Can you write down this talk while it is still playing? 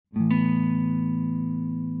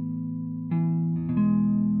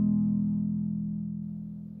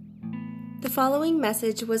following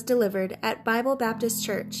message was delivered at Bible Baptist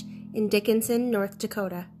Church in Dickinson, North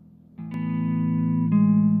Dakota.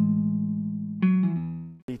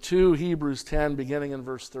 Hebrews 10, beginning in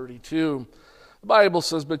verse 32. The Bible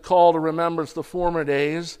says, "But call to remembrance the former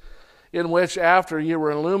days, in which after ye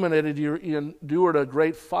were illuminated, ye endured a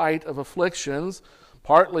great fight of afflictions,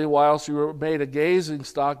 partly whilst you were made a gazing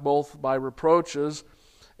stock both by reproaches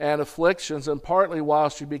and afflictions, and partly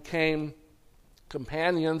whilst you became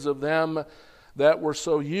companions of them that were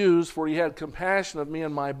so used. For ye had compassion of me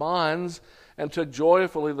in my bonds, and took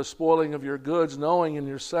joyfully the spoiling of your goods, knowing in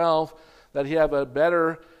yourself that ye have a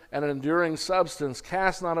better and an enduring substance.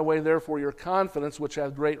 Cast not away therefore your confidence, which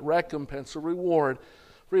hath great recompense of reward.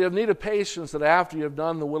 For ye have need of patience, that after ye have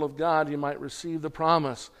done the will of God, ye might receive the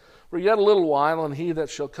promise. For yet a little while, and he that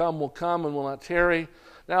shall come will come, and will not tarry.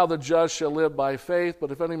 Now the just shall live by faith.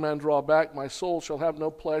 But if any man draw back, my soul shall have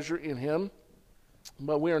no pleasure in him.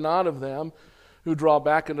 But we are not of them who draw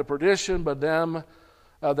back into perdition, but them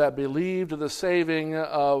that believe to the saving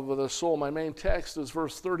of the soul." My main text is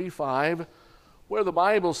verse 35, where the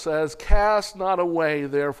Bible says, "Cast not away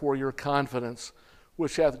therefore your confidence,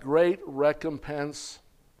 which hath great recompense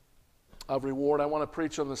of reward." I want to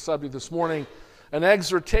preach on the subject this morning, an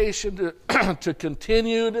exhortation to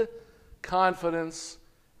continued confidence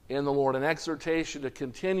in the Lord. An exhortation to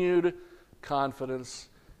continued confidence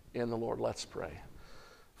in the Lord. Let's pray.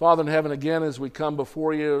 Father in heaven, again, as we come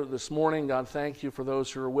before you this morning, God, thank you for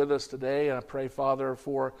those who are with us today. And I pray, Father,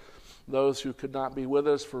 for those who could not be with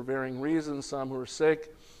us for varying reasons, some who are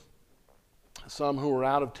sick, some who are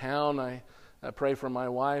out of town. I pray for my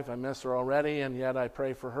wife. I miss her already, and yet I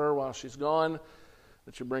pray for her while she's gone,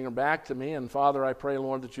 that you bring her back to me. And Father, I pray,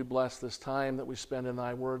 Lord, that you bless this time that we spend in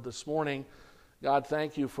thy word this morning. God,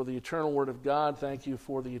 thank you for the eternal word of God. Thank you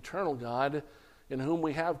for the eternal God in whom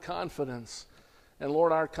we have confidence. And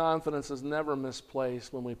Lord, our confidence is never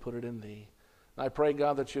misplaced when we put it in thee. I pray,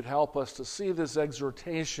 God, that you'd help us to see this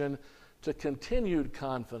exhortation to continued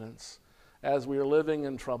confidence as we are living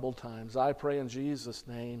in troubled times. I pray in Jesus'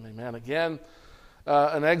 name, amen. Again,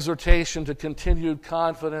 an exhortation to continued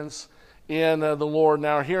confidence in the Lord.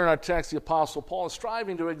 Now, here in our text, the Apostle Paul is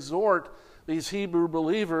striving to exhort these Hebrew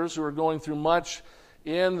believers who are going through much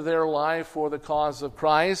in their life for the cause of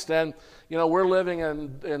Christ. And, you know, we're living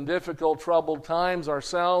in difficult, troubled times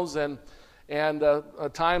ourselves, and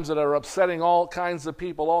times that are upsetting all kinds of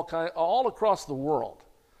people, all across the world.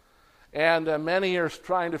 And many are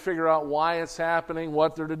trying to figure out why it's happening,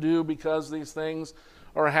 what they're to do because these things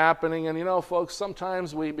are happening. And, you know, folks,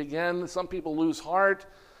 sometimes some people lose heart.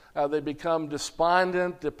 They become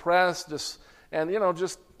despondent, depressed, and, you know,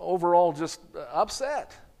 just overall just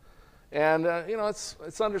upset. And, you know,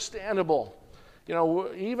 it's understandable. You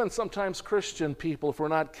know, even sometimes Christian people, if we're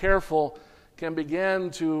not careful, can begin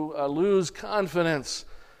to lose confidence.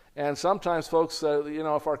 And sometimes, folks, you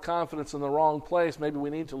know, if our confidence is in the wrong place, maybe we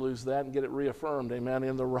need to lose that and get it reaffirmed, amen,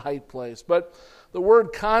 in the right place. But the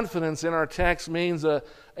word confidence in our text means a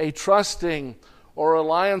trusting or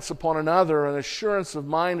reliance upon another, an assurance of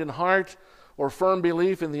mind and heart, or firm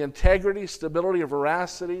belief in the integrity, stability, or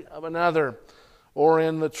veracity of another, or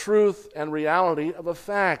in the truth and reality of a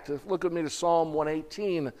fact. Look with me to Psalm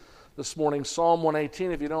 118 this morning. Psalm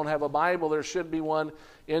 118. If you don't have a Bible, there should be one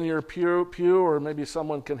in your pew, or maybe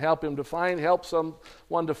someone can help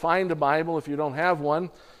someone to find a Bible if you don't have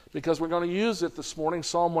one, because we're going to use it this morning.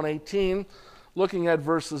 Psalm 118, looking at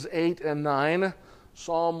verses 8 and 9.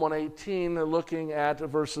 Psalm 118, looking at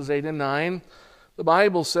verses 8 and 9. The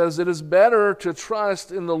Bible says, "It is better to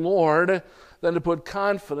trust in the Lord than to put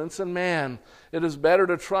confidence in man. It is better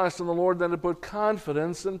to trust in the Lord than to put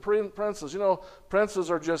confidence in princes." You know,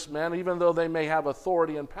 princes are just men. Even though they may have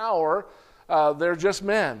authority and power, they're just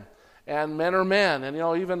men. And men are men. And, you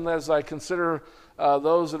know, even as I consider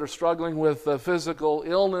those that are struggling with physical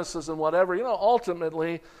illnesses and whatever, you know,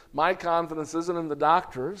 ultimately, my confidence isn't in the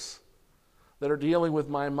doctors that are dealing with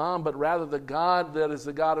my mom, but rather the God that is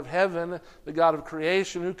the God of heaven, the God of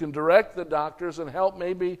creation, who can direct the doctors and help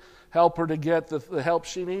her to get the help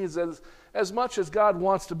she needs, as much as God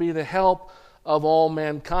wants to be the help of all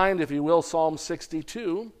mankind, if you will. Psalm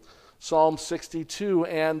 62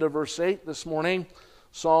 and verse 8 this morning.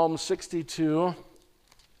 Psalm 62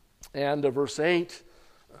 and verse 8.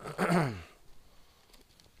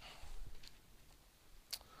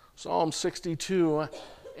 Psalm 62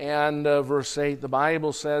 and verse 8, the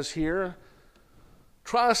Bible says here,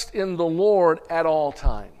 "Trust in the Lord at all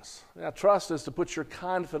times." Now, trust is to put your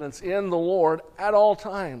confidence in the Lord at all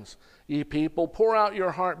times. "Ye people, pour out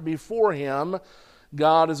your heart before him.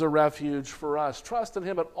 God is a refuge for us." Trust in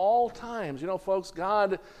him at all times. You know, folks,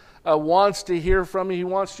 God wants to hear from you. He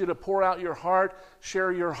wants you to pour out your heart,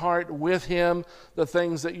 share your heart with Him, the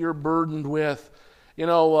things that you're burdened with. You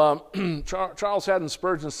know, Charles Haddon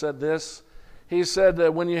Spurgeon said this. He said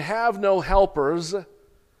that when you have no helpers,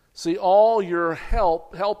 see all your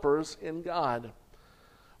helpers in God.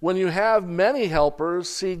 When you have many helpers,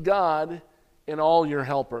 see God in all your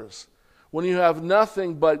helpers. When you have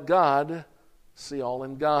nothing but God, see all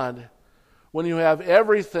in God. When you have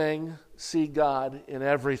everything, see God in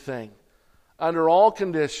everything. Under all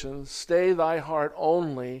conditions, stay thy heart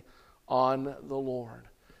only on the Lord.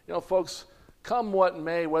 You know, folks, come what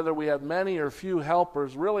may, whether we have many or few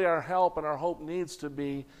helpers, really our help and our hope needs to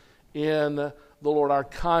be in the Lord. Our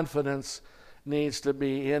confidence needs to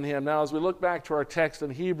be in Him. Now, as we look back to our text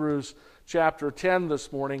in Hebrews chapter 10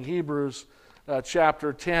 this morning, Hebrews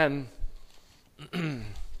chapter 10,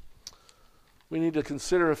 we need to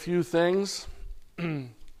consider a few things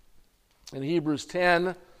in Hebrews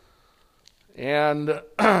 10, and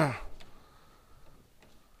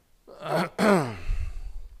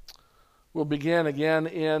we'll begin again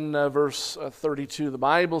in verse 32. The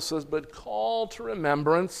Bible says, "But call to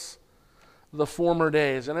remembrance the former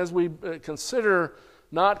days." And as we consider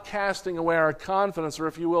not casting away our confidence, or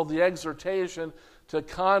if you will, the exhortation to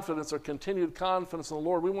confidence or continued confidence in the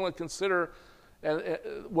Lord, we want to consider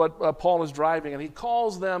what Paul is driving. And he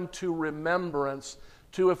calls them to remembrance,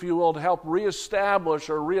 to, if you will, to help reestablish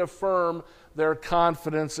or reaffirm their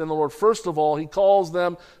confidence in the Lord. First of all, he calls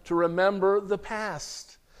them to remember the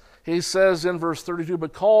past. He says in verse 32,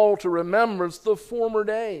 "But call to remembrance the former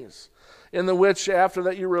days, in the which after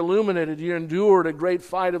that you were illuminated, you endured a great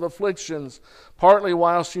fight of afflictions, partly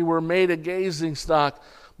whilst you were made a gazing stock,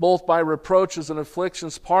 both by reproaches and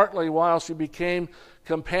afflictions, partly whilst you became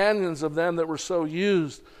companions of them that were so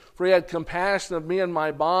used. For he had compassion of me and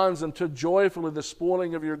my bonds, and took joyfully the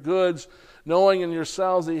spoiling of your goods, knowing in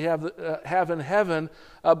yourselves that you have in heaven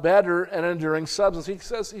a better and enduring substance." He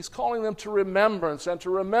says he's calling them to remembrance and to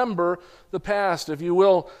remember the past. If you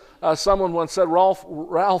will, someone once said,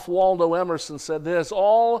 Ralph Waldo Emerson said this,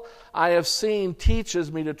 "All I have seen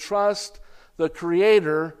teaches me to trust the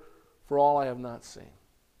Creator for all I have not seen."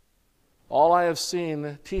 All I have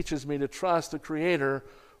seen teaches me to trust the Creator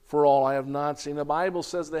for all I have not seen. The Bible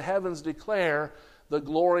says the heavens declare the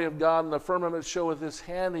glory of God, and the firmament showeth His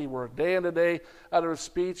handiwork. Day unto day uttereth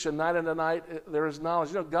speech, and night unto night there is knowledge.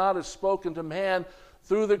 You know, God has spoken to man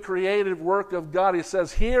through the creative work of God. He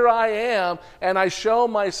says, "Here I am, and I show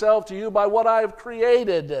myself to you by what I have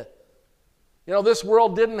created." You know, this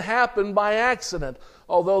world didn't happen by accident,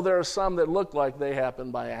 although there are some that look like they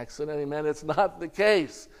happened by accident. Amen. It's not the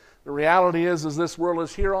case. The reality is this world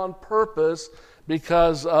is here on purpose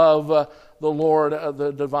because of the Lord,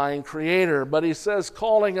 the divine Creator. But he says,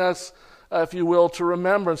 calling us, if you will, to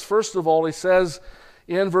remembrance. First of all, he says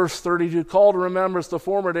in verse 32, "Call to remembrance the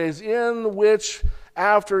former days, in which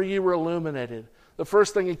after ye were illuminated." The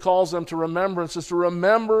first thing he calls them to remembrance is to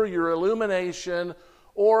remember your illumination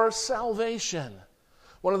or salvation.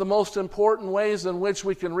 One of the most important ways in which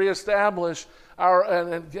we can reestablish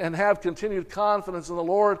and have continued confidence in the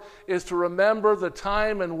Lord is to remember the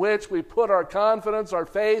time in which we put our confidence, our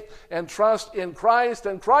faith, and trust in Christ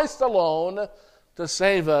and Christ alone to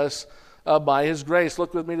save us by His grace.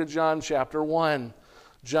 Look with me to John chapter 1.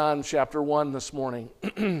 John chapter 1 this morning.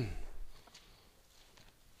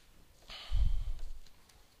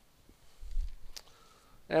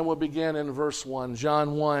 And we'll begin in verse 1.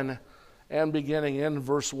 John 1 and beginning in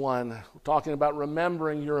verse 1. We're talking about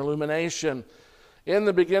remembering your illumination. "In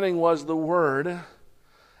the beginning was the Word,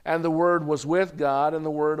 and the Word was with God, and the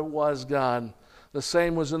Word was God. The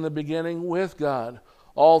same was in the beginning with God.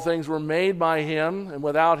 All things were made by Him, and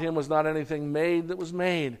without Him was not anything made that was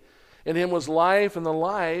made. In Him was life, and the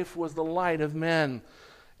life was the light of men.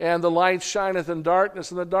 And the light shineth in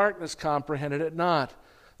darkness, and the darkness comprehended it not.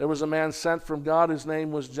 There was a man sent from God whose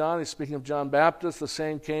name was John." He's speaking of John Baptist. "The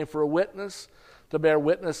same came for a witness, to bear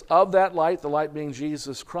witness of that light, the light being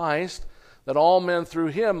Jesus Christ, that all men through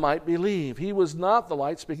Him might believe. He was not the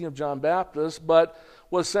light," speaking of John Baptist, "but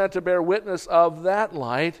was sent to bear witness of that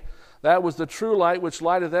light. That was the true light which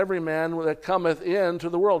lighteth every man that cometh into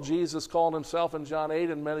the world." Jesus called Himself in John 8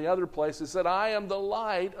 and many other places, said, "I am the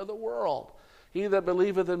light of the world. He that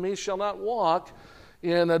believeth in me shall not walk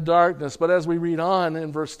in a darkness." But as we read on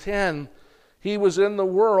in verse 10, "He was in the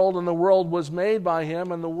world, and the world was made by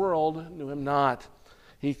Him, and the world knew Him not.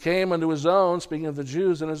 He came unto His own," speaking of the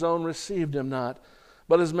Jews, "and His own received Him not.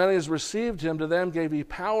 But as many as received Him, to them gave He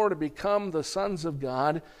power to become the sons of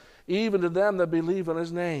God, even to them that believe on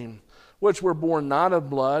His name, which were born not of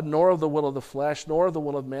blood, nor of the will of the flesh, nor of the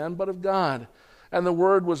will of man, but of God. And the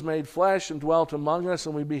Word was made flesh and dwelt among us,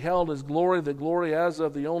 and we beheld his glory, the glory as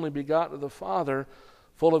of the only begotten of the Father,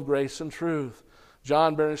 full of grace and truth.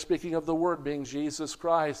 John, speaking of the Word being Jesus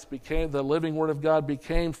Christ, became the living Word of God,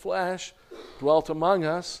 became flesh, dwelt among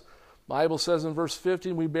us. Bible says in verse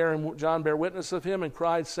 15, John bare witness of him and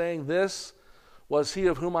cried, saying, This was he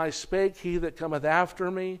of whom I spake. He that cometh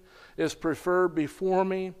after me is preferred before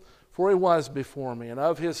me, for he was before me. And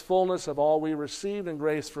of his fullness of all we received, and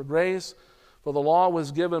grace for grace. For the law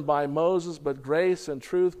was given by Moses, but grace and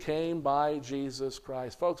truth came by Jesus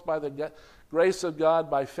Christ. Folks, by the grace of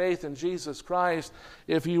God, by faith in Jesus Christ,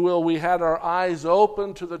 if you will, we had our eyes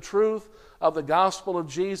open to the truth of the gospel of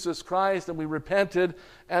Jesus Christ, and we repented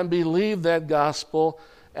and believed that gospel,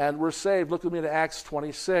 and we're saved. Look with me to Acts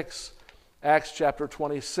 26, Acts chapter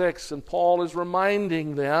 26, and Paul is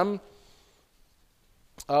reminding them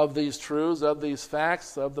of these truths, of these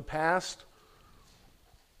facts, of the past.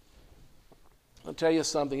 I'll tell you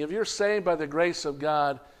something. If you're saved by the grace of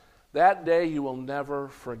God, that day you will never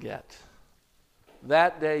forget.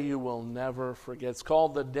 That day you will never forget. It's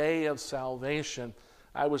called the Day of Salvation.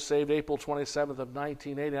 I was saved April 27th of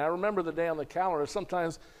 1980. I remember the day on the calendar.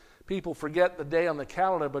 Sometimes people forget the day on the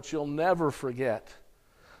calendar, but you'll never forget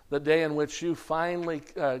the day in which you finally,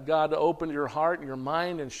 God opened your heart and your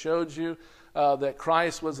mind and showed you that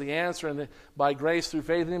Christ was the answer, and by grace through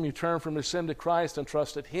faith in him, you turned from your sin to Christ and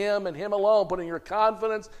trusted him and him alone, putting your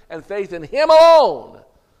confidence and faith in him alone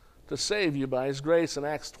to save you by his grace. In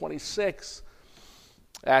Acts 26,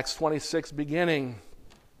 beginning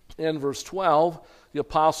in verse 12, the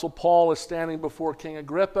Apostle Paul is standing before King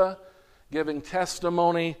Agrippa, giving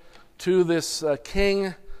testimony to this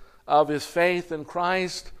king of his faith in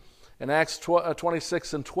Christ. In Acts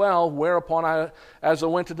 26 and 12, whereupon as I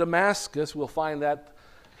went to Damascus, we'll find that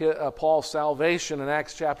Paul's salvation in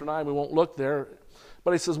Acts chapter 9. We won't look there.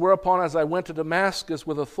 But he says, whereupon as I went to Damascus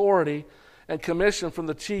with authority and commission from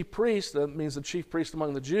the chief priest, that means the chief priest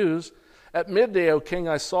among the Jews, at midday, O king,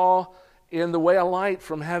 I saw in the way a light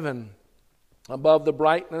from heaven, above the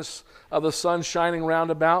brightness of the sun shining round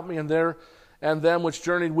about me, and them which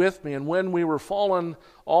journeyed with me. And when we were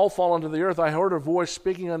all fallen to the earth, I heard a voice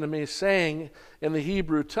speaking unto me, saying in the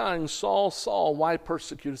Hebrew tongue, Saul, Saul, why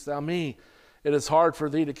persecutest thou me? It is hard for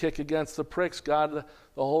thee to kick against the pricks. God, the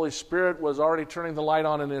Holy Spirit, was already turning the light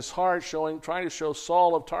on in his heart, trying to show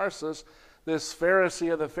Saul of Tarsus, this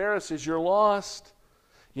Pharisee of the Pharisees, you're lost.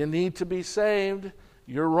 You need to be saved.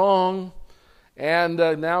 You're wrong. And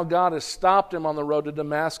now God has stopped him on the road to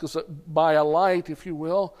Damascus by a light, if you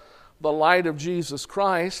will, the light of Jesus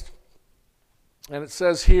Christ. And it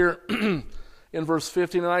says here in verse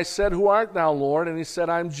 15, And I said, Who art thou, Lord? And he said,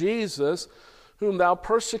 I'm Jesus, whom thou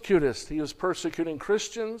persecutest. He was persecuting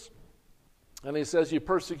Christians. And he says, you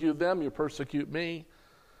persecute them, you persecute me.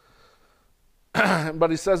 But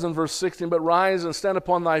he says in verse 16, But rise and stand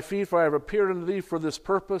upon thy feet, for I have appeared unto thee for this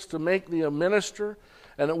purpose, to make thee a minister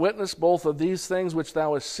and a witness both of these things which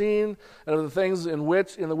thou hast seen, and of the things in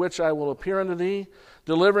the which I will appear unto thee,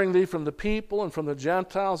 delivering thee from the people and from the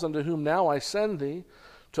Gentiles, unto whom now I send thee,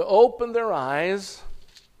 to open their eyes,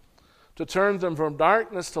 to turn them from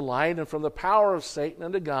darkness to light, and from the power of Satan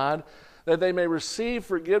unto God, that they may receive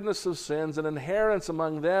forgiveness of sins and inheritance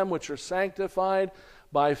among them which are sanctified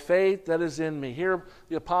by faith that is in me. Here,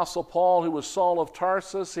 the Apostle Paul, who was Saul of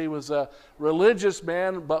Tarsus, he was a religious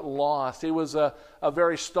man but lost. He was a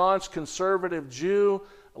very staunch conservative Jew,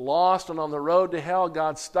 lost and on the road to hell.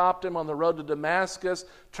 God stopped him on the road to Damascus,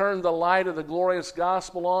 turned the light of the glorious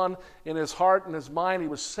gospel on in his heart and his mind. He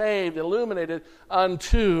was saved, illuminated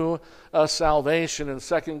unto salvation. In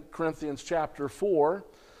 2 Corinthians chapter 4,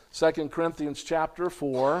 2 Corinthians chapter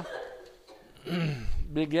 4,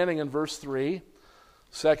 beginning in verse 3,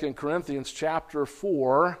 2 Corinthians chapter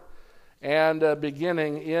 4, and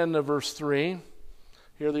beginning in verse 3,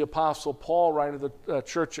 here the Apostle Paul, writing to the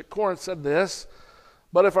church at Corinth, said this,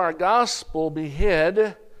 But if our gospel be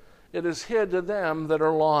hid, it is hid to them that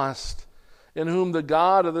are lost, in whom the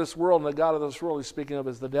God of this world, and the God of this world he's speaking of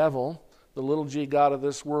is the devil, the little g God of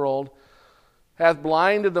this world, hath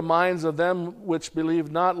blinded the minds of them which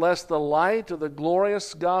believe not, lest the light of the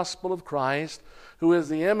glorious gospel of Christ, who is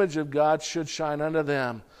the image of God, should shine unto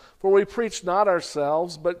them. For we preach not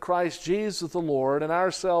ourselves, but Christ Jesus the Lord, and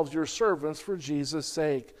ourselves your servants for Jesus'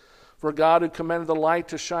 sake. For God, who commanded the light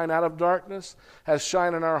to shine out of darkness, has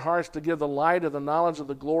shined in our hearts to give the light of the knowledge of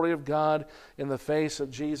the glory of God in the face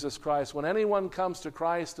of Jesus Christ. When anyone comes to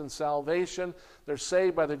Christ in salvation, they're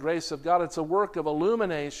saved by the grace of God. It's a work of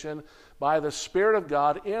illumination by the Spirit of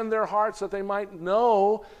God in their hearts, that they might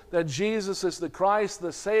know that Jesus is the Christ,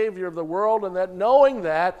 the Savior of the world, and that knowing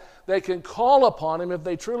that, they can call upon Him if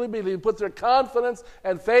they truly believe, put their confidence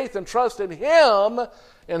and faith and trust in Him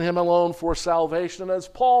and Him alone for salvation. And as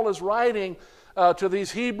Paul is writing to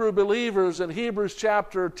these Hebrew believers in Hebrews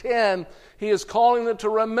chapter 10, he is calling them to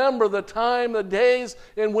remember the time, the days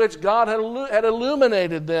in which God had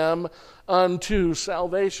illuminated them unto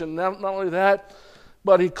salvation. Not only that,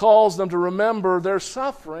 but he calls them to remember their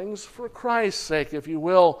sufferings for Christ's sake, if you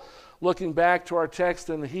will. Looking back to our text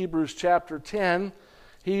in Hebrews chapter 10,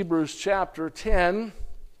 Hebrews chapter 10,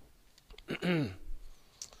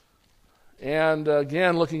 and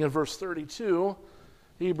again looking at verse 32,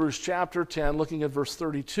 Hebrews chapter 10, looking at verse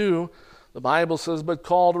 32, the Bible says, "But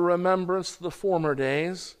call to remembrance the former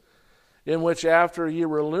days, in which after ye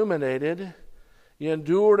were illuminated, ye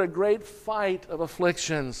endured a great fight of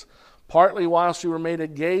afflictions, partly whilst you were made a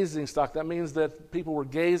gazing stock." That means that people were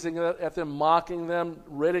gazing at them, mocking them,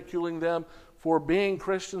 ridiculing them for being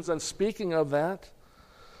Christians and speaking of that,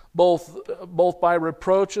 both by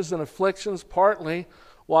reproaches and afflictions, partly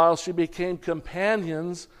whilst you became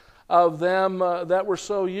companions of them that were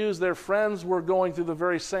so used. Their friends were going through the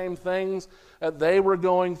very same things that they were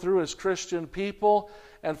going through as Christian people.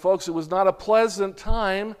 And folks, it was not a pleasant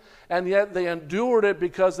time, and yet they endured it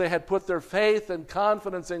because they had put their faith and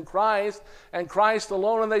confidence in Christ and Christ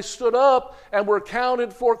alone, and they stood up and were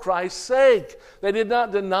counted for Christ's sake. They did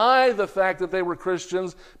not deny the fact that they were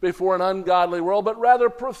Christians before an ungodly world, but rather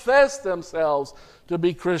professed themselves to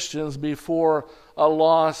be Christians before a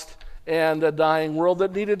lost and a dying world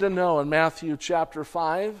that needed to know. In Matthew chapter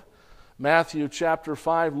 5,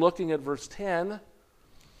 looking at verse 10,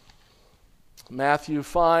 Matthew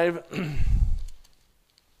 5,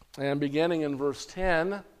 and beginning in verse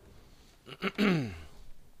 10,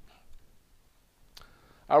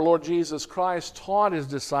 our Lord Jesus Christ taught His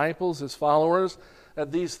disciples, His followers,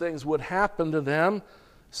 that these things would happen to them,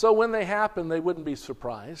 so when they happen, they wouldn't be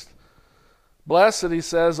surprised. "Blessed," He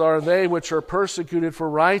says, "are they which are persecuted for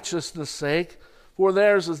righteousness' sake, for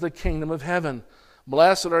theirs is the kingdom of heaven.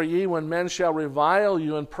 Blessed are ye when men shall revile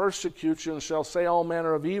you and persecute you, and shall say all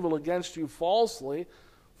manner of evil against you falsely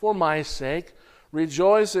for my sake.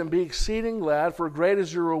 Rejoice and be exceeding glad, for great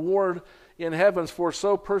is your reward in heavens, for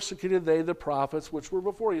so persecuted they the prophets which were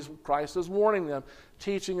before you." Christ is warning them,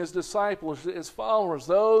 teaching His disciples, His followers,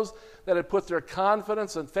 those that had put their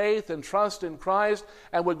confidence and faith and trust in Christ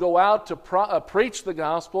and would go out to preach the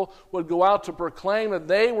gospel, would go out to proclaim that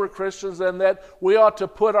they were Christians and that we ought to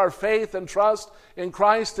put our faith and trust in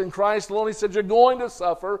Christ and Christ alone. He said, you're going to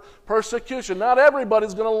suffer persecution. Not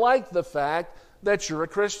everybody's going to like the fact that you're a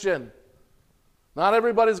Christian. Not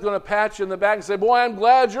everybody's going to pat you in the back and say, boy, I'm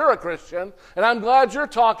glad you're a Christian, and I'm glad you're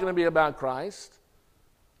talking to me about Christ.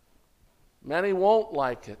 Many won't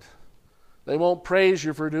like it. They won't praise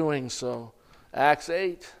you for doing so. Acts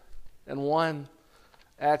 8 and 1.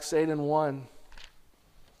 Acts 8 and 1.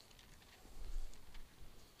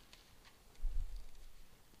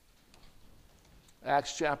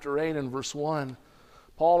 Acts chapter 8 and verse 1.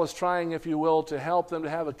 Paul is trying, if you will, to help them to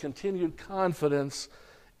have a continued confidence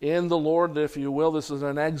in the Lord, if you will. This is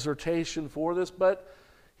an exhortation for this, but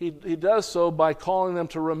he does so by calling them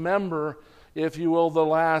to remember, if you will, the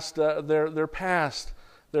last their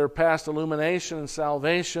past illumination and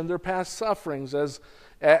salvation, their past sufferings, as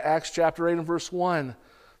Acts chapter 8 and verse 1.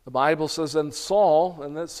 The Bible says, and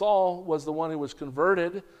that Saul was the one who was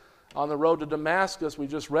converted on the road to Damascus we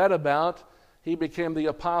just read about. He became the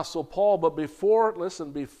Apostle Paul, but before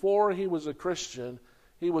he was a Christian,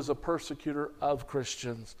 he was a persecutor of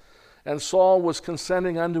Christians. And Saul was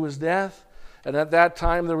consenting unto his death. And at that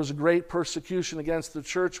time there was a great persecution against the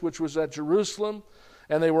church which was at Jerusalem.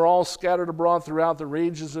 And they were all scattered abroad throughout the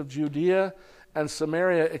regions of Judea and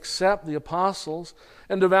Samaria except the apostles.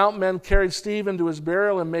 And devout men carried Stephen to his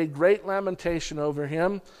burial and made great lamentation over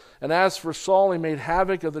him. And as for Saul, he made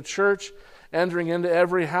havoc of the church, entering into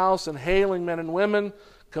every house and hailing men and women,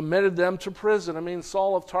 committed them to prison.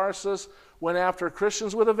 Saul of Tarsus went after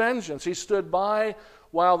Christians with a vengeance. He stood by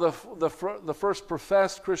while the first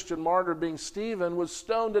professed Christian martyr, being Stephen, was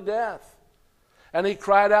stoned to death. And he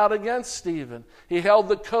cried out against Stephen. He held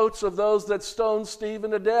the coats of those that stoned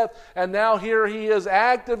Stephen to death. And now here he is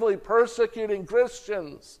actively persecuting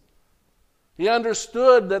Christians. He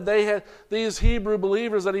understood that these Hebrew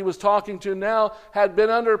believers that he was talking to now had been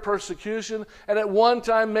under persecution. And at one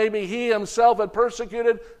time maybe he himself had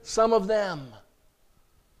persecuted some of them.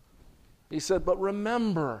 He said, but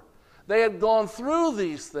remember, they had gone through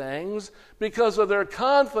these things because of their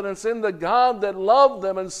confidence in the God that loved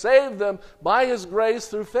them and saved them by His grace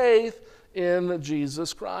through faith in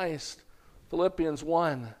Jesus Christ. Philippians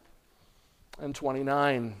 1 and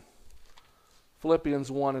 29.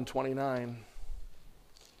 Philippians 1 and 29.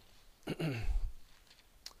 You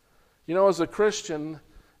know, as a Christian,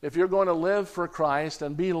 if you're going to live for Christ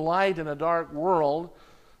and be light in a dark world,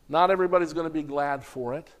 not everybody's going to be glad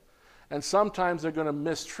for it. And sometimes they're going to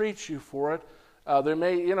mistreat you for it. They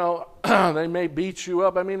may, they may beat you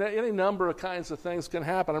up. I mean, any number of kinds of things can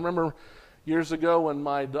happen. I remember years ago when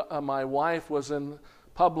my wife was in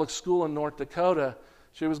public school in North Dakota.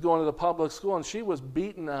 She was going to the public school, and she was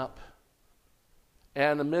beaten up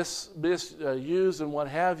and misused and what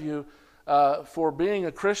have you for being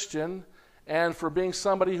a Christian and for being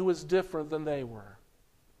somebody who was different than they were.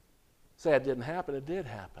 Say it didn't happen. It did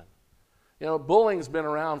happen. You know, bullying's been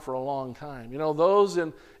around for a long time. You know, those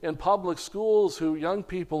in public schools, young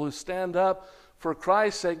people who stand up for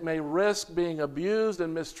Christ's sake may risk being abused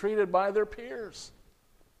and mistreated by their peers.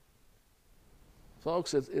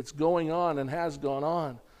 Folks, it's going on and has gone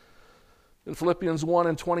on. In Philippians 1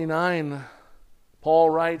 and 29,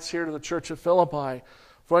 Paul writes here to the church of Philippi,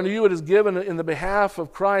 "For unto you it is given in the behalf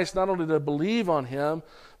of Christ not only to believe on him,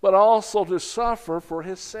 but also to suffer for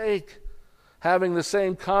his sake, having the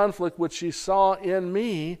same conflict which ye saw in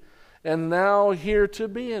me, and now here to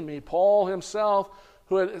be in me." Paul himself,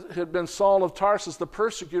 who had been Saul of Tarsus, the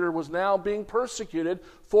persecutor, was now being persecuted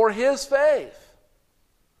for his faith,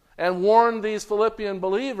 and warned these Philippian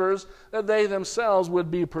believers that they themselves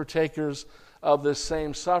would be partakers of this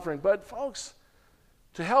same suffering. But folks,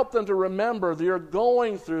 to help them to remember they're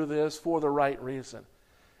going through this for the right reason.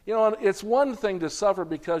 You know, it's one thing to suffer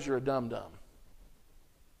because you're a dum-dum,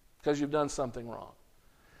 because you've done something wrong.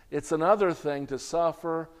 It's another thing to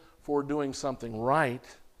suffer for doing something right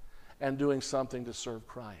and doing something to serve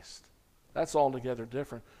Christ. That's altogether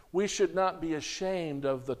different. We should not be ashamed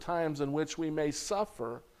of the times in which we may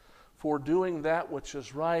suffer for doing that which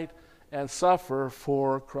is right and suffer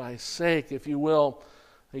for Christ's sake. If you will,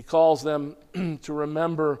 he calls them to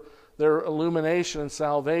remember their illumination and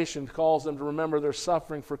salvation, calls them to remember their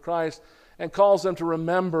suffering for Christ, and calls them to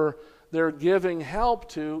remember their giving help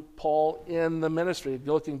to Paul in the ministry.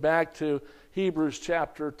 Looking back to Hebrews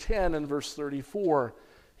chapter 10 and verse 34.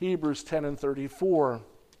 Hebrews 10 and 34.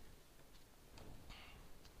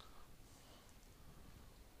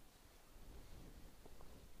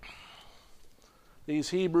 These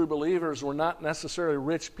Hebrew believers were not necessarily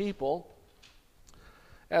rich people,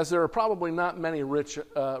 as there are probably not many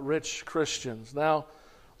rich Christians. Now,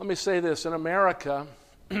 let me say this. In America,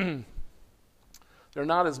 there are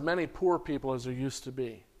not as many poor people as there used to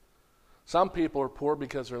be. Some people are poor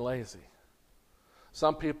because they're lazy.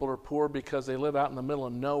 Some people are poor because they live out in the middle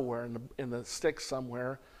of nowhere, in the sticks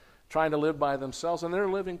somewhere, trying to live by themselves, and they're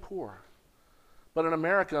living poor. But in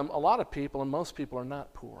America, a lot of people, and most people, are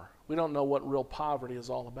not poor. We don't know what real poverty is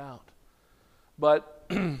all about. But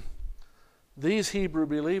these Hebrew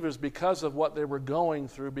believers, because of what they were going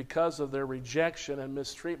through, because of their rejection and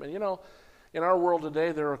mistreatment, you know, in our world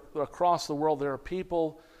today, across the world, there are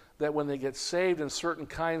people that when they get saved in certain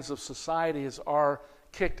kinds of societies are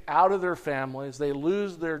kicked out of their families, they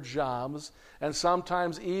lose their jobs, and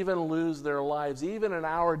sometimes even lose their lives, even in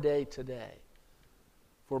our day today,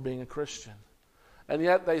 for being a Christian. And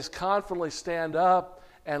yet they confidently stand up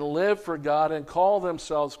and live for God and call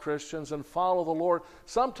themselves Christians and follow the Lord.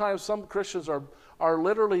 Sometimes some Christians are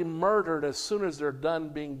literally murdered as soon as they're done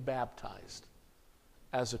being baptized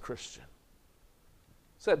as a Christian.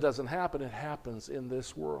 So it doesn't happen. It happens in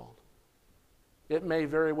this world. It may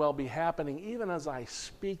very well be happening even as I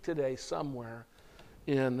speak today somewhere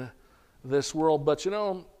in this world. But you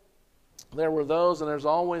know, there were those, and there's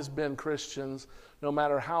always been Christians, no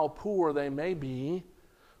matter how poor they may be,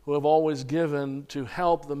 who have always given to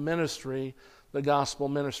help the ministry, the gospel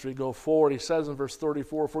ministry, go forward. He says in verse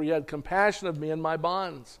 34, "For ye had compassion of me in my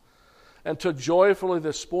bonds, and took joyfully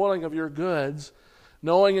the spoiling of your goods,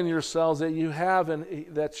 knowing in yourselves that ye have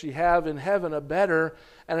in heaven a better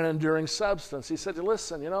and an enduring substance." He said,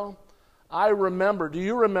 listen, you know, I remember, do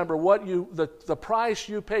you remember what the price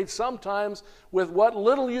you paid sometimes with what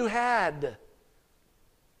little you had?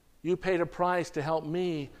 You paid a price to help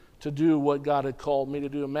me to do what God had called me to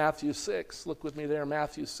do. In Matthew 6, look with me there,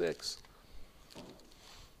 Matthew 6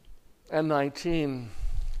 and 19.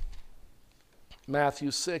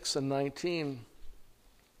 Matthew 6 and 19.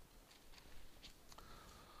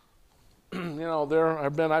 You know,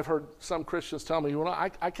 I've heard some Christians tell me, well,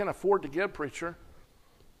 I can't afford to give, preacher.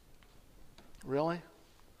 Really?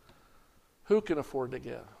 Who can afford to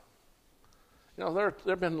give? You know, there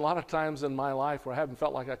have been a lot of times in my life where I haven't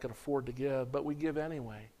felt like I could afford to give, but we give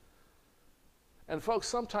anyway. And folks,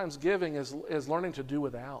 sometimes giving is learning to do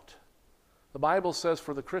without. The Bible says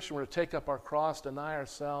for the Christian, we're to take up our cross, deny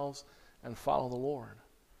ourselves, and follow the Lord.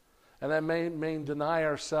 And that may mean deny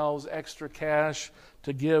ourselves extra cash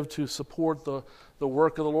to give to support the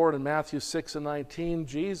work of the Lord. In Matthew 6:19,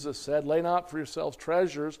 Jesus said, "Lay not for yourselves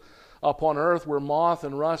treasures upon earth where moth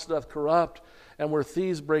and rust doth corrupt, and where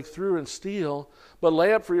thieves break through and steal. But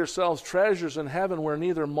lay up for yourselves treasures in heaven where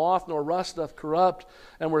neither moth nor rust doth corrupt,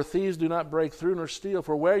 and where thieves do not break through nor steal.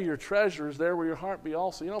 For where your treasure is, there will your heart be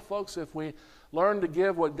also." You know, folks, if we learn to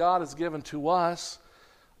give what God has given to us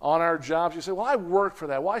on our jobs, you say, "Well, I work for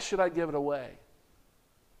that. Why should I give it away?"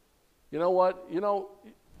 You know what?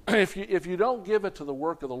 If you don't give it to the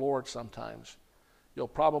work of the Lord sometimes, you'll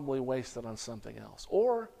probably waste it on something else.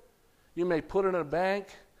 Or you may put it in a bank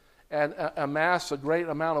and amass a great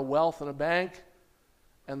amount of wealth in a bank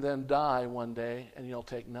and then die one day, and you'll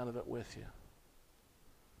take none of it with you.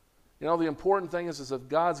 You know, the important thing is if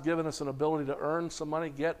God's given us an ability to earn some money,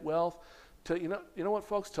 get wealth, you know what,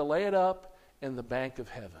 folks? To lay it up in the bank of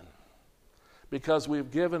heaven. Because we've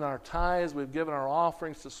given our tithes, we've given our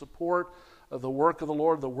offerings to support the work of the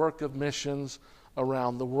Lord, the work of missions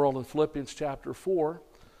around the world. In Philippians chapter 4,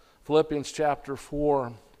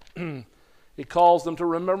 he calls them to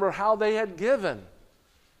remember how they had given.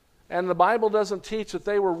 And the Bible doesn't teach that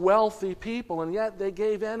they were wealthy people, and yet they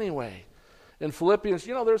gave anyway. In Philippians,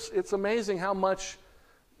 it's amazing how much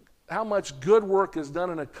good work is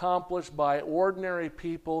done and accomplished by ordinary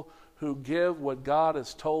people who give what God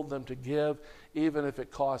has told them to give, even if it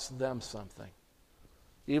costs them something.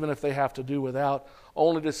 Even if they have to do without,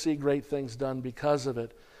 only to see great things done because of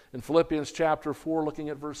it. In Philippians chapter 4, looking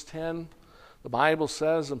at verse 10, the Bible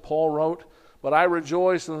says, and Paul wrote, "But I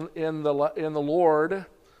rejoice in the Lord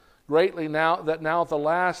greatly now at the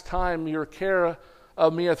last time your care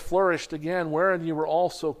of me hath flourished again, wherein you were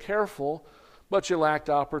also careful, but you lacked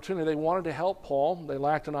opportunity." They wanted to help Paul. They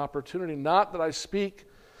lacked an opportunity. "Not that I speak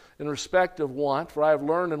in respect of want, for I have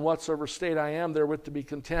learned in whatsoever state I am therewith to be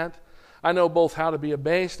content. I know both how to be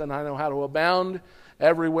abased, and I know how to abound.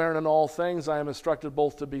 Everywhere and in all things I am instructed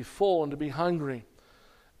both to be full and to be hungry,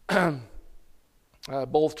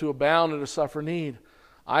 both to abound and to suffer need.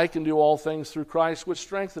 I can do all things through Christ which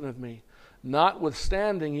strengtheneth me.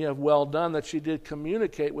 Notwithstanding ye have well done that ye did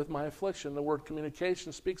communicate with my affliction." The word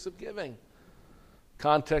communication speaks of giving.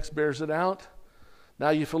 Context bears it out. "Now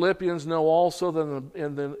ye Philippians know also that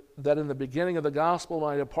in the beginning of the gospel,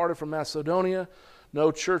 when I departed from Macedonia,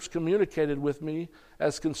 no church communicated with me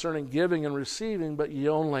as concerning giving and receiving, but ye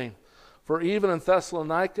only. For even in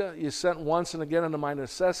Thessalonica ye sent once and again unto my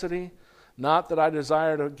necessity. Not that I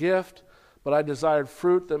desired a gift, but I desired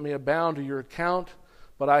fruit that may abound to your account.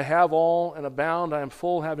 But I have all and abound. I am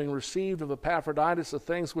full, having received of Epaphroditus the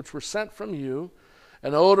things which were sent from you,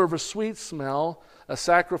 an odor of a sweet smell, a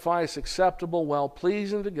sacrifice acceptable,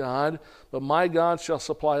 well-pleasing to God. But my God shall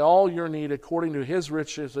supply all your need according to his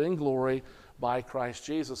riches in glory by Christ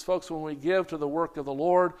Jesus." Folks, when we give to the work of the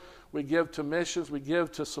Lord, we give to missions, we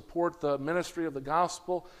give to support the ministry of the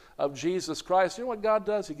gospel of Jesus Christ, you know what God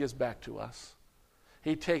does? He gives back to us.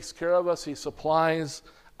 He takes care of us. He supplies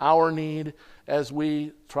our need as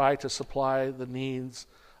we try to supply the needs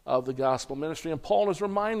of the gospel ministry. And Paul is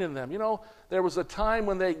reminding them, there was a time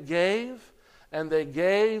when they gave, and they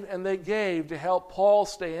gave, and they gave to help Paul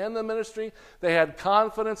stay in the ministry. They had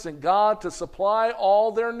confidence in God to supply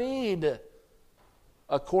all their need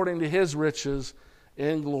according to his riches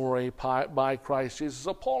in glory by Christ Jesus.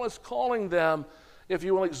 So Paul is calling them, if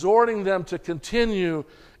you will, exhorting them to continue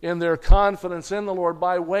in their confidence in the Lord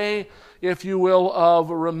by way, if you will, of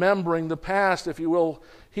remembering the past, if you will,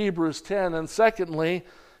 Hebrews 10. And secondly,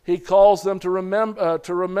 he calls them to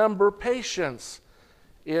remember patience.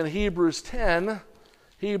 In Hebrews chapter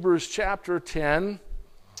 10,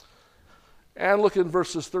 and look in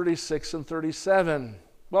verses 36 and 37.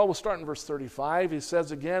 Well, we'll start in verse 35. He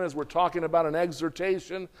says again, as we're talking about an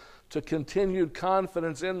exhortation to continued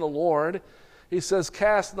confidence in the Lord, he says,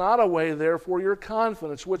 "Cast not away therefore your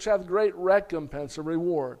confidence, which hath great recompense and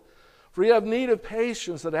reward. For ye have need of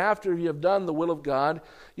patience, that after ye have done the will of God,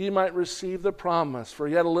 ye might receive the promise. For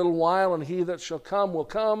yet a little while, and he that shall come will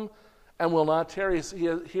come, and will not tarry."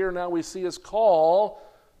 Here now we see his call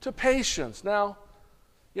to patience. Now,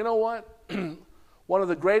 you know what? One of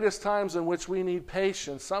the greatest times in which we need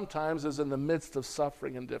patience sometimes is in the midst of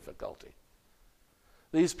suffering and difficulty.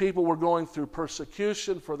 These people were going through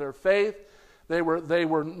persecution for their faith. They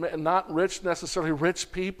were not necessarily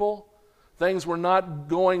rich people. Things were not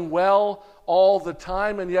going well all the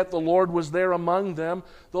time, and yet the Lord was there among them.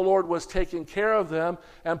 The Lord was taking care of them,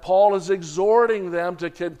 and Paul is exhorting them to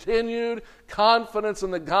continued confidence in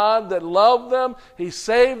the God that loved them. He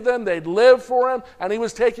saved them, they'd live for Him, and He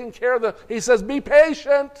was taking care of them. He says, be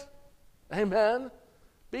patient. Amen.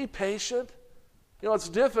 Be patient. You know, it's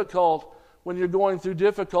difficult when you're going through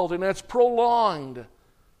difficulty, and it's prolonged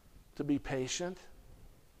to be patient.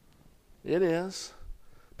 It is.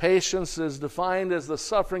 Patience is defined as the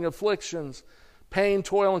suffering afflictions, pain,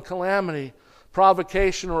 toil, and calamity,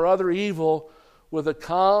 provocation, or other evil with a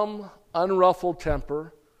calm, unruffled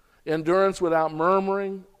temper, endurance without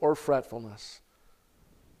murmuring or fretfulness.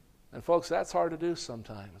 And folks, that's hard to do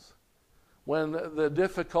sometimes when the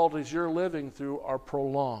difficulties you're living through are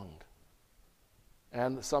prolonged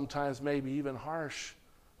and sometimes maybe even harsh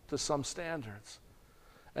to some standards.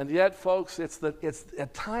 And yet, folks, it's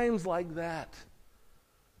at times like that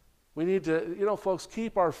we need to, folks,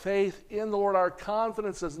 keep our faith in the Lord. Our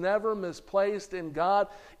confidence is never misplaced in God,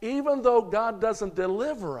 even though God doesn't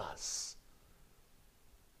deliver us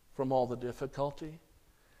from all the difficulty.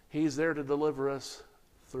 He's there to deliver us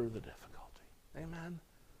through the difficulty. Amen?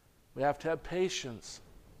 We have to have patience.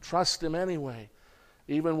 Trust Him anyway,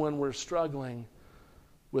 even when we're struggling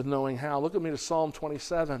with knowing how. Look at me to Psalm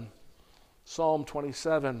 27. Psalm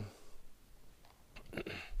 27.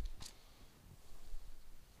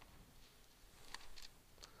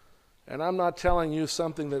 And I'm not telling you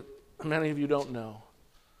something that many of you don't know.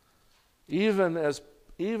 Even as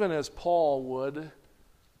Paul would,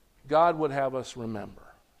 God would have us remember.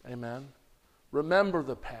 Amen? Remember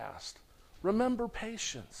the past. Remember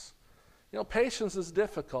patience. Patience is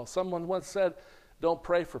difficult. Someone once said, don't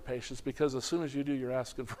pray for patience because as soon as you do, you're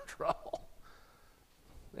asking for trouble.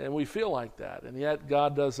 And we feel like that. And yet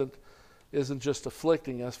God isn't just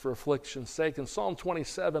afflicting us for affliction's sake. In Psalm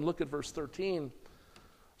 27, look at verse 13.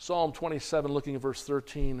 Psalm 27, looking at verse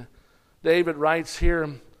 13. David writes here,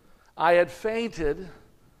 I had fainted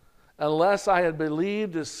unless I had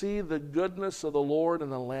believed to see the goodness of the Lord in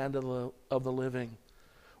the land of the living.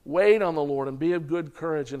 Wait on the Lord and be of good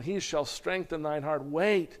courage, and He shall strengthen thine heart.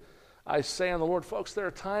 Wait, I say on the Lord. Folks, there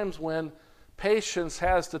are times when patience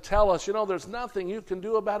has to tell us, there's nothing you can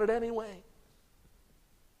do about it anyway.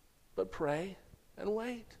 But pray and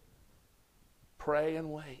wait. Pray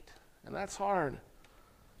and wait. And that's hard.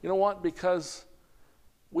 You know what? Because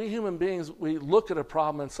we human beings, we look at a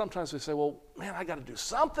problem and sometimes we say, well, man, I got to do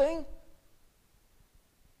something.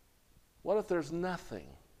 What if there's nothing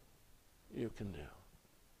you can do?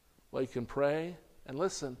 Well, you can pray and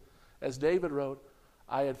listen. As David wrote,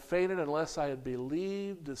 I had fainted unless I had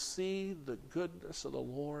believed to see the goodness of the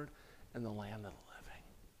Lord in the land of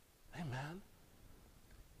the living. Amen.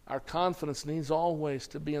 Our confidence needs always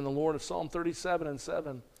to be in the Lord. Psalm 37 and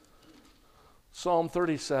 7. Psalm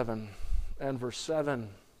 37 and verse 7.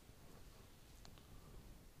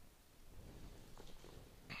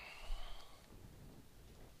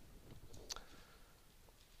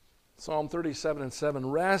 Psalm 37 and 7.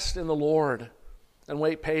 Rest in the Lord and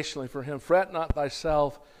wait patiently for Him. Fret not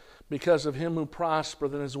thyself because of him who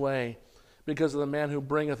prospereth in his way, because of the man who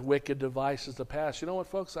bringeth wicked devices to pass. You know what,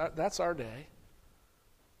 folks? That's our day.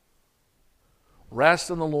 Rest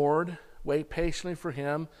in the Lord. Wait patiently for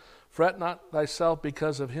Him. Fret not thyself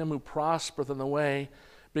because of him who prospereth in the way,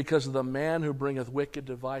 because of the man who bringeth wicked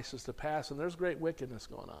devices to pass. And there's great wickedness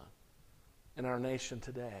going on in our nation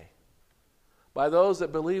today by those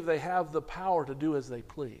that believe they have the power to do as they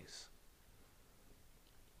please.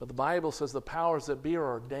 But the Bible says the powers that be are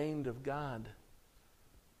ordained of God.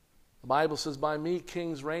 The Bible says, by me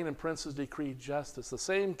kings reign and princes decree justice. The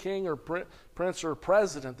same king or prince or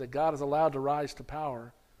president that God has allowed to rise to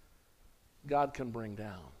power, God can bring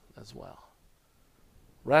down as well.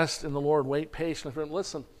 Rest in the Lord. Wait patiently for Him.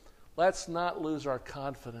 Listen, let's not lose our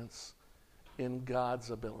confidence in God's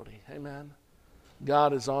ability. Amen?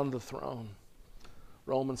 God is on the throne.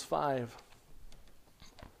 Romans 5.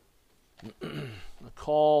 A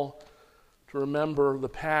call to remember the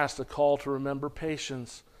past, a call to remember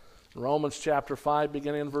patience. Romans chapter 5,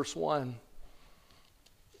 beginning in verse 1.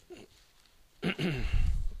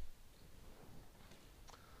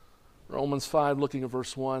 Romans 5, looking at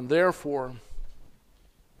verse 1. Therefore,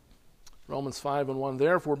 Romans 5 and 1,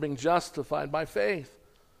 therefore, being justified by faith,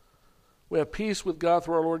 we have peace with God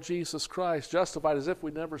through our Lord Jesus Christ, justified as if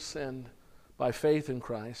we never sinned by faith in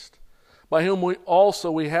Christ, by whom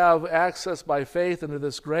we have access by faith into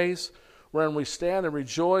this grace, wherein we stand and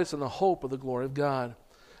rejoice in the hope of the glory of God.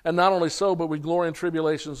 And not only so, but we glory in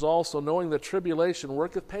tribulations also, knowing that tribulation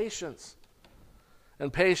worketh patience,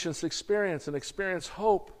 and patience experience, and experience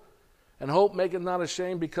hope, And hope maketh not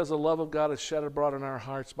ashamed, because the love of God is shed abroad in our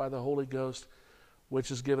hearts by the Holy Ghost,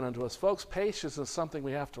 which is given unto us. Folks, patience is something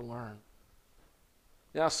we have to learn.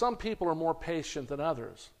 Now, some people are more patient than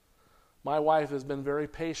others. My wife has been very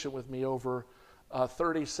patient with me over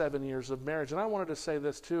 37 years of marriage. And I wanted to say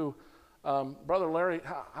this too. Brother Larry,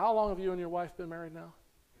 how long have you and your wife been married now?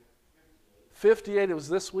 58. It was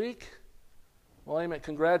this week? Well, amen.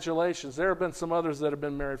 Congratulations. There have been some others that have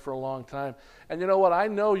been married for a long time. And you know what? I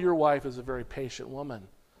know your wife is a very patient woman.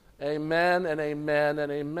 Amen and amen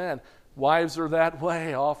and amen. Wives are that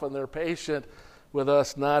way. Often they're patient with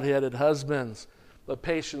us knot-headed husbands. But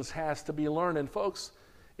patience has to be learned. And folks,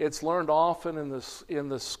 it's learned often in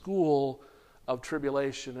the school of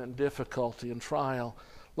tribulation and difficulty and trial.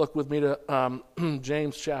 Look with me to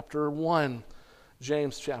James chapter 1.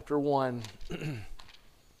 James chapter 1.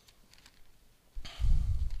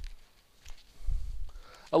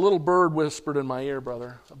 A little bird whispered in my ear,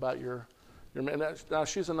 brother, about your now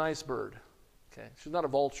she's a nice bird. Okay, she's not a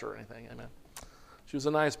vulture or anything. Amen. She was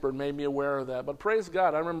a nice bird, made me aware of that. But praise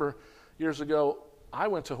God, I remember years ago I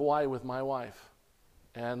went to Hawaii with my wife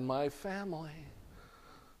and my family.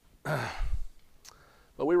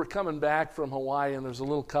 But we were coming back from Hawaii, and there's a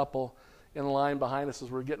little couple in line behind us as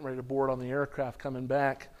we were getting ready to board on the aircraft coming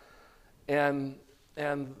back. And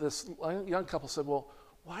this young couple said, well,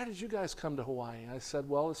 why did you guys come to Hawaii? I said,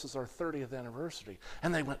 well, this is our 30th anniversary.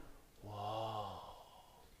 And they went, whoa,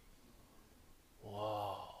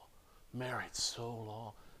 married so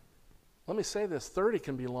long. Let me say this, 30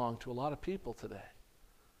 can be long to a lot of people today.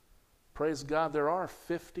 Praise God, there are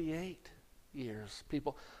 58 years.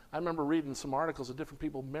 People, I remember reading some articles of different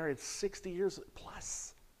people married 60 years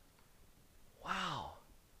plus. Wow.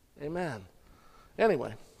 Amen.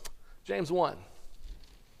 Anyway, James 1.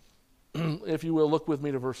 If you will, look with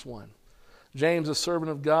me to verse 1. James, a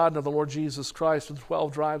servant of God and of the Lord Jesus Christ, to the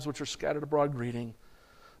 12 tribes which are scattered abroad, greeting.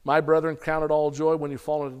 My brethren, count it all joy when you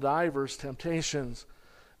fall into divers temptations,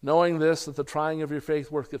 knowing this, that the trying of your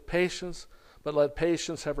faith worketh patience, but let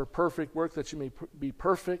patience have her perfect work, that you may be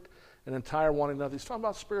perfect and entire, wanting nothing. He's talking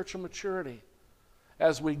about spiritual maturity.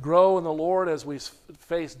 As we grow in the Lord, as we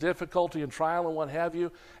face difficulty and trial and what have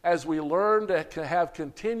you, as we learn to have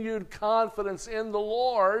continued confidence in the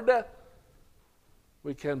Lord,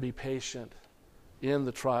 we can be patient in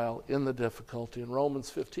the trial, in the difficulty. In Romans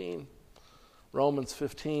 15.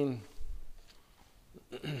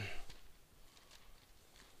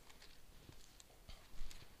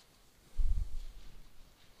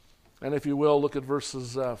 And if you will, look at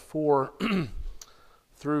verses 4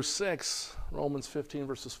 through 6. Romans 15,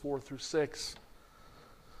 verses 4 through 6.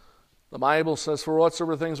 The Bible says, for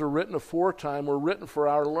whatsoever things were written aforetime were written for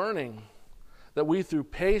our learning, that we through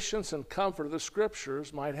patience and comfort of the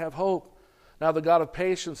Scriptures might have hope. Now the God of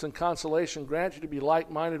patience and consolation grant you to be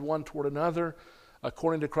like-minded one toward another,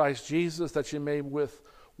 according to Christ Jesus, that you may with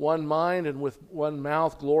one mind and with one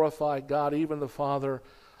mouth glorify God, even the Father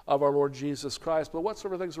of our Lord Jesus Christ. But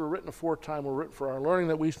whatsoever things were written aforetime were written for our learning,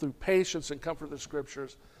 that we through patience and comfort of the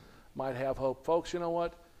Scriptures might have hope. Folks, you know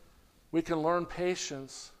what? We can learn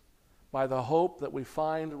patience by the hope that we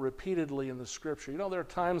find repeatedly in the Scripture. You know, there are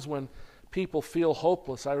times when people feel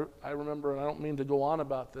hopeless. I remember, and I don't mean to go on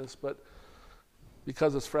about this, but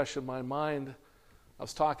because it's fresh in my mind, I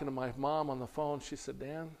was talking to my mom on the phone. She said,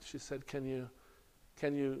 Dan, she said, can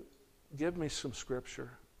you give me some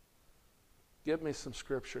Scripture? Give me some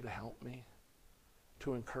Scripture to help me,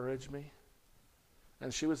 to encourage me.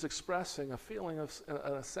 And she was expressing a feeling of,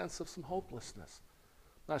 a sense of some hopelessness.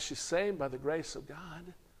 Now, she's saved by the grace of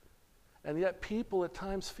God, and yet people at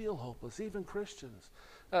times feel hopeless, even Christians.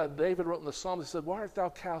 David wrote in the Psalm, he said, why art thou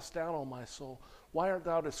cast down, O my soul? Why art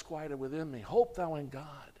thou disquieted within me? Hope thou in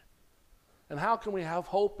God. And how can we have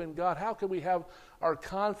hope in God? How can we have our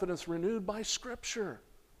confidence renewed? By Scripture.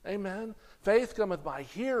 Amen. Faith cometh by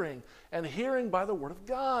hearing, and hearing by the Word of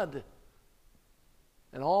God.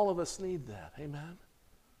 And all of us need that. Amen.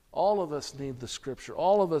 All of us need the Scripture.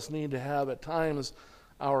 All of us need to have at times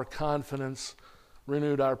our confidence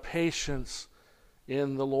renewed, our patience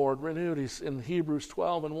in the Lord renewed. He's in Hebrews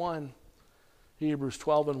 12 and 1. Hebrews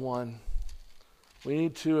 12 and 1. We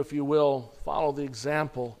need to, if you will, follow the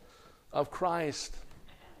example of Christ.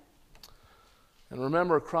 And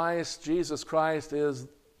remember, Christ, Jesus Christ, is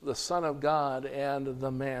the Son of God and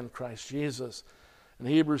the man Christ Jesus. In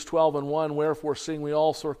Hebrews 12 and 1, wherefore, seeing we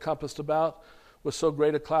also are compassed about with so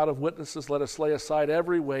great a cloud of witnesses, let us lay aside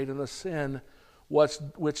every weight and the sin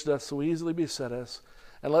which doth so easily beset us,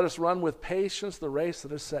 and let us run with patience the race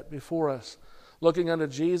that is set before us, looking unto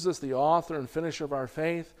Jesus, the author and finisher of our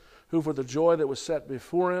faith, who for the joy that was set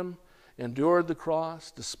before him endured the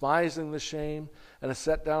cross, despising the shame, and is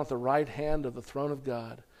set down at the right hand of the throne of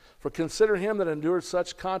God. For consider him that endured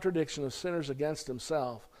such contradiction of sinners against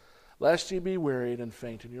himself, lest ye be wearied and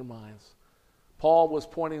faint in your minds. Paul was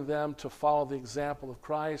pointing them to follow the example of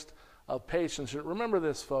Christ, of patience. Remember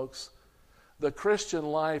this, folks. The Christian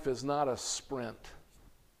life is not a sprint.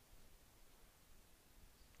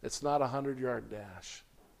 It's not a 100-yard dash.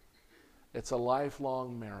 It's a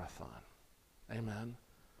lifelong marathon. Amen.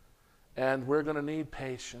 And we're going to need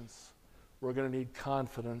patience. We're going to need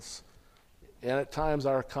confidence. And at times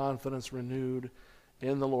our confidence renewed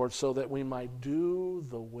in the Lord so that we might do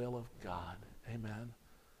the will of God. Amen.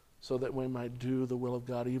 So that we might do the will of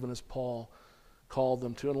God, even as Paul called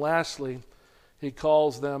them to. And lastly, he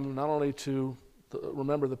calls them not only to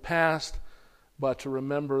remember the past, but to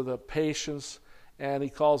remember the patience, and he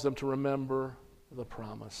calls them to remember the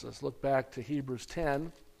promises. Look back to Hebrews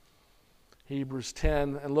 10. Hebrews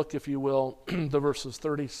 10, and look, if you will, the verses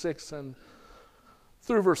 36 and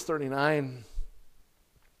through verse 39.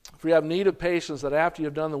 For you have need of patience, that after you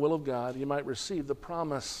have done the will of God, you might receive the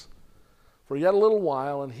promise. For yet a little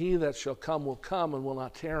while, and he that shall come will come and will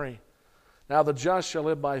not tarry. Now the just shall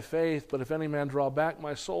live by faith, but if any man draw back,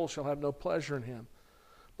 my soul shall have no pleasure in him.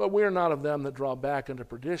 But we are not of them that draw back into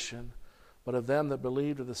perdition, but of them that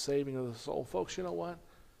believe to the saving of the soul. Folks, you know what?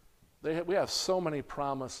 We have so many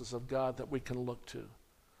promises of God that we can look to.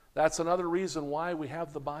 That's another reason why we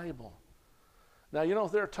have the Bible. Now, you know,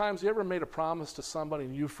 there are times you ever made a promise to somebody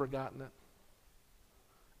and you've forgotten it.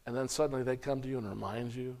 And then suddenly they come to you and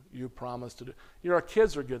remind you, you promised to do. You know, our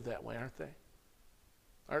kids are good that way, aren't they?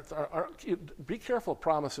 Be careful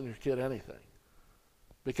promising your kid anything,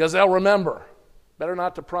 because they'll remember. Better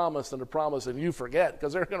not to promise than to promise and you forget,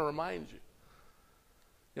 because they're going to remind you.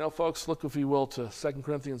 You know, folks, look, if you will, to 2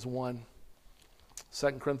 Corinthians 1.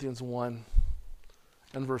 2 Corinthians 1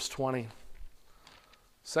 and verse 20.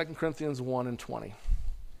 2 Corinthians 1 and 20.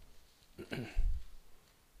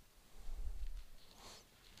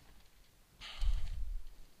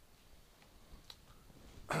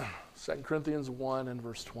 2 Corinthians 1 and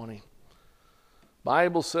verse 20.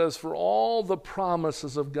 Bible says, for all the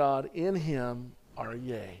promises of God in him are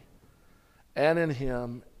yea, and in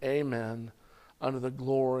him amen, unto the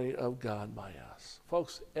glory of God by us.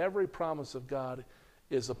 Folks, every promise of God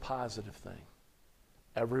is a positive thing.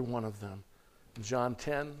 Every one of them. John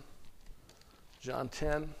 10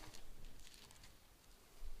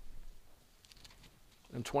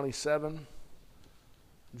 and 27.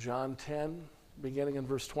 John 10, beginning in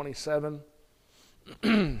verse 27.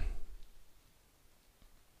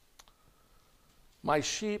 My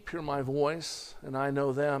sheep hear my voice, and I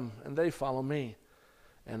know them, and they follow me.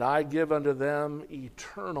 And I give unto them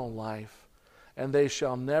eternal life, and they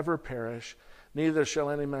shall never perish, neither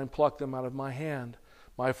shall any man pluck them out of my hand.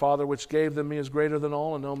 My Father which gave them me is greater than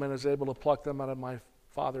all, and no man is able to pluck them out of my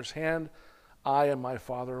Father's hand. I and my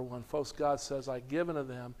Father are one. Folks, God says, I give unto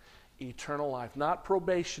them eternal life, not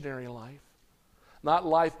probationary life, not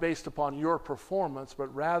life based upon your performance,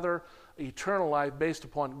 but rather eternal life based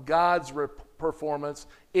upon God's performance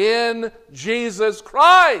in Jesus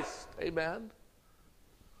Christ. Amen.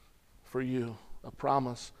 For you, a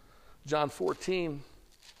promise. John 14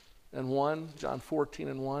 and 1. John 14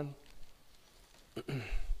 and 1.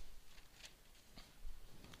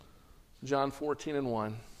 John 14 and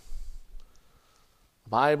 1. The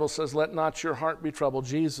Bible says, let not your heart be troubled.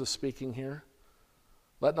 Jesus speaking here.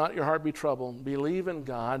 Let not your heart be troubled. Believe in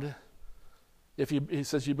God. He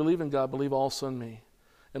says, you believe in God, believe also in me.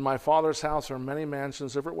 In my Father's house are many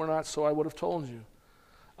mansions. If it were not so, I would have told you.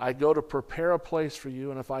 I go to prepare a place for you,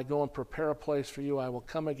 and if I go and prepare a place for you, I will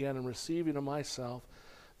come again and receive you to myself,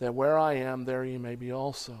 that where I am, there ye may be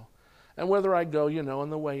also. And whither I go, you know,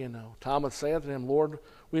 and the way you know. Thomas saith unto him, Lord,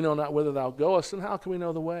 we know not whither thou goest, and how can we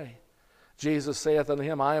know the way? Jesus saith unto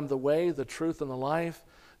him, I am the way, the truth, and the life.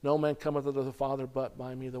 No man cometh unto the Father but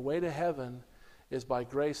by me. The way to heaven is by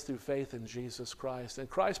grace through faith in Jesus Christ. And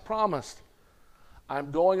Christ promised, I'm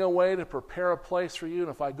going away to prepare a place for you, and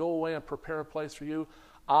if I go away and prepare a place for you,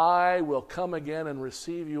 I will come again and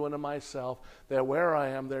receive you unto myself, that where I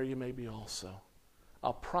am, there you may be also.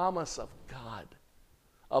 A promise of God.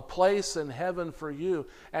 A place in heaven for you.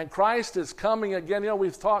 And Christ is coming again. You know,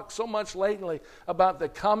 we've talked so much lately about the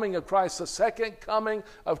coming of Christ, the second coming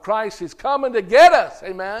of Christ. He's coming to get us.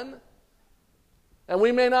 Amen? And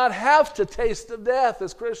we may not have to taste of death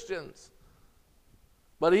as Christians.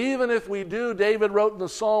 But even if we do, David wrote in the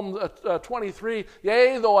Psalm 23,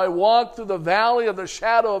 yea, though I walk through the valley of the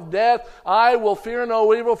shadow of death, I will fear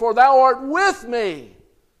no evil, for thou art with me.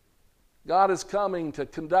 God is coming to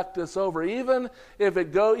conduct us over. Even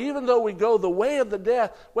though we go the way of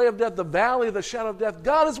death, the valley of the shadow of death,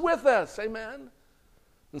 God is with us. Amen.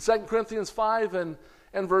 In 2 Corinthians 5 and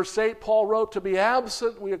verse 8, Paul wrote, to be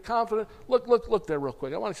absent, we are confident. Look there real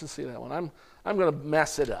quick. I want you to see that one. I'm going to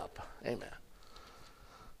mess it up. Amen.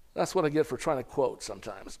 That's what I get for trying to quote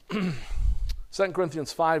sometimes. 2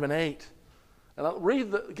 Corinthians 5 and 8. And I'll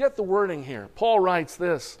get the wording here. Paul writes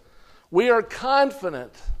this. We are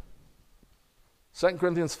confident. 2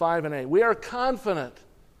 Corinthians 5 and 8. We are confident,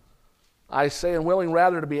 I say, and willing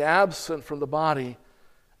rather to be absent from the body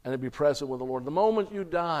and to be present with the Lord. The moment you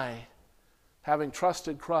die, having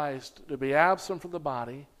trusted Christ, to be absent from the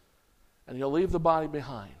body, and you'll leave the body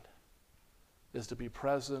behind, is to be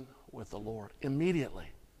present with the Lord immediately.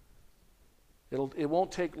 It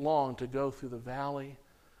won't take long to go through the valley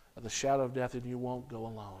of the shadow of death, and you won't go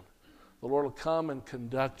alone. The Lord will come and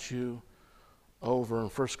conduct you over. In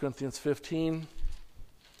 1 Corinthians 15,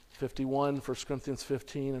 51, 1 Corinthians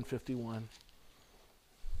 15 and 51.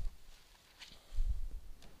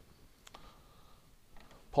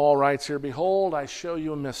 Paul writes here, behold, I show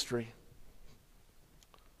you a mystery.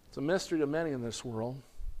 It's a mystery to many in this world.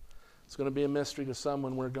 It's going to be a mystery to some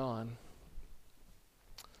when we're gone.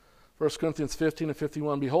 1 Corinthians 15 and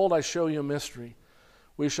 51, behold, I show you a mystery.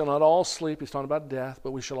 We shall not all sleep, he's talking about death,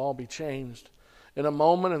 but we shall all be changed. In a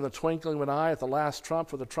moment, in the twinkling of an eye, at the last trump,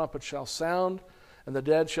 for the trumpet shall sound, and the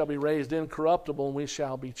dead shall be raised incorruptible, and we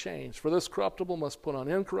shall be changed. For this corruptible must put on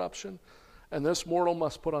incorruption, and this mortal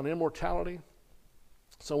must put on immortality.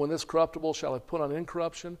 So when this corruptible shall have put on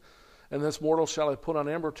incorruption, and this mortal shall have put on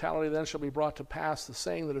immortality, then shall be brought to pass the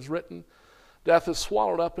saying that is written, death is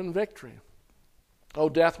swallowed up in victory. O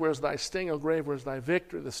death, where is thy sting? O grave, where is thy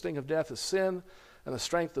victory? The sting of death is sin, and the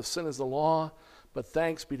strength of sin is the law. But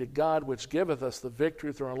thanks be to God, which giveth us the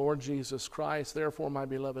victory through our Lord Jesus Christ. Therefore, my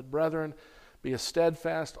beloved brethren, be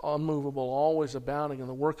steadfast, unmovable, always abounding in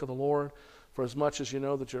the work of the Lord, for as much as you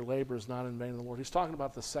know that your labor is not in vain in the Lord. He's talking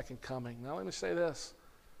about the second coming. Now let me say this.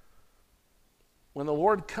 When the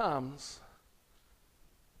Lord comes,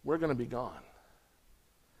 we're going to be gone.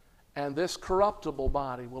 And this corruptible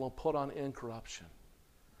body will put on incorruption.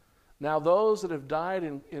 Now those that have died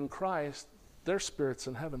in Christ, their spirit's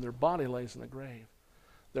in heaven. Their body lays in the grave.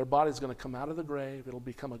 Their body's going to come out of the grave. It'll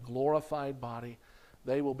become a glorified body.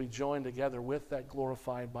 They will be joined together with that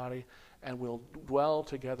glorified body and will dwell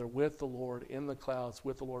together with the Lord in the clouds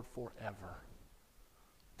with the Lord forever.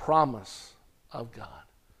 Promise of God.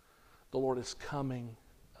 The Lord is coming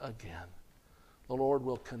again. The Lord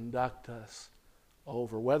will conduct us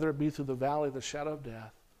over, whether it be through the valley of the shadow of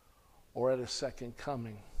death or at His second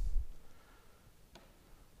coming.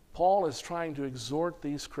 Paul is trying to exhort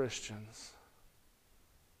these Christians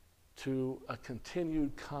to a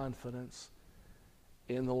continued confidence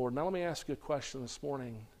in the Lord. Now let me ask you a question this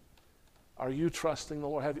morning. Are you trusting the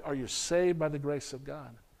Lord? Are you saved by the grace of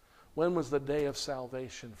God? When was the day of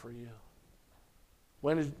salvation for you?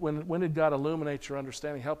 When did God illuminate your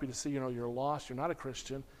understanding, help you to see, you're lost, you're not a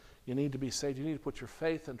Christian, you need to be saved, you need to put your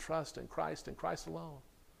faith and trust in Christ and Christ alone.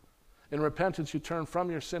 In repentance, you turn from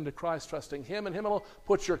your sin to Christ, trusting Him and Him alone.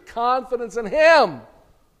 Put your confidence in Him.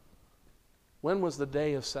 When was the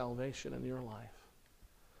day of salvation in your life?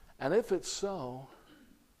 And if it's so,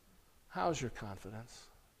 how's your confidence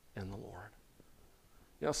in the Lord?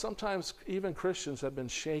 Sometimes even Christians have been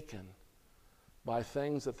shaken by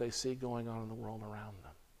things that they see going on in the world around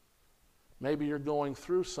them. Maybe you're going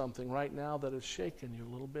through something right now that has shaken you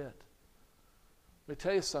a little bit. Let me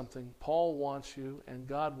tell you something. Paul wants you and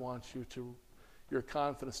God wants you your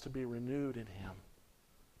confidence to be renewed in Him,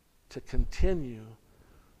 to continue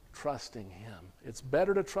trusting Him. It's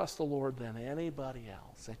better to trust the Lord than anybody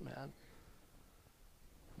else. Amen.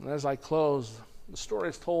 And as I close, the story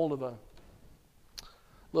is told of a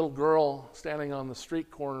little girl standing on the street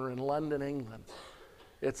corner in London, England.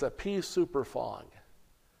 It's a pea super fog.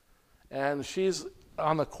 And she's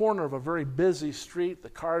on the corner of a very busy street. The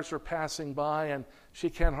cars are passing by and she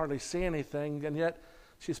can't hardly see anything. And yet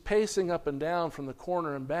she's pacing up and down from the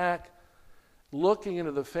corner and back, looking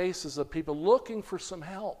into the faces of people, looking for some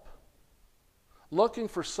help, looking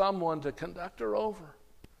for someone to conduct her over.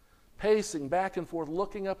 Pacing back and forth,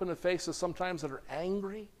 looking up in the faces sometimes that are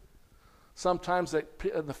angry, sometimes in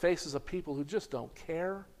the faces of people who just don't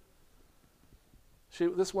care.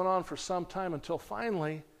 This went on for some time until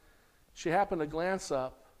finally she happened to glance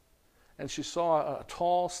up and she saw a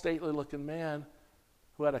tall, stately-looking man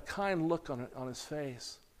who had a kind look on his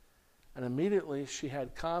face. And immediately she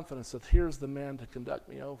had confidence that here's the man to conduct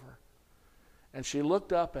me over. And she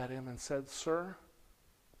looked up at him and said, "Sir,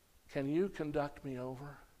 can you conduct me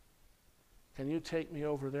over? Can you take me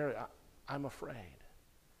over there? I'm afraid.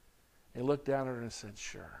 He looked down at her and said,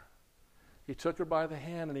 sure. He took her by the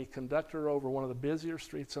hand and he conducted her over one of the busier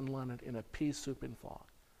streets in London in a pea-souping fog.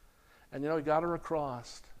 And he got her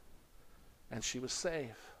across, and she was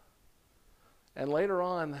safe. And later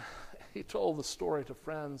on, he told the story to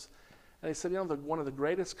friends, and he said, one of the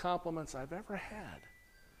greatest compliments I've ever had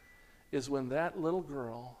is when that little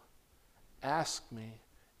girl asked me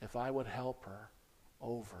if I would help her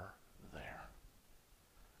over there.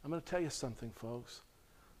 I'm going to tell you something, folks.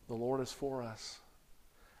 The Lord is for us,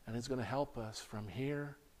 and He's going to help us from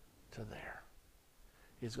here to there.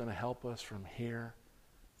 He's going to help us from here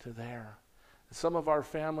to there. And some of our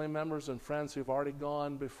family members and friends who've already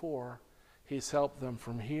gone before, He's helped them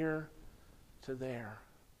from here to there.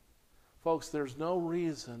 Folks, there's no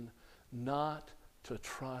reason not to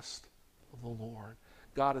trust the Lord.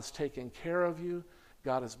 God has taken care of you.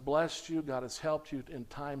 God has blessed you. God has helped you in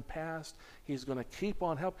time past. He's going to keep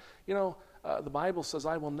on helping. The Bible says,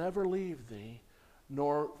 I will never leave thee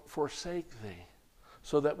nor forsake thee,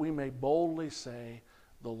 so that we may boldly say,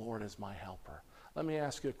 the Lord is my helper. Let me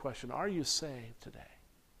ask you a question. Are you saved today?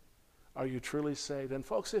 Are you truly saved? And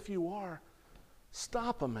folks, if you are,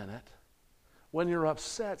 stop a minute. When you're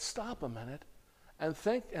upset, stop a minute and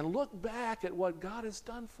think and look back at what God has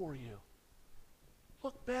done for you.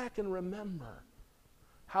 Look back and remember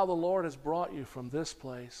how the Lord has brought you from this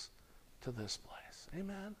place to this place.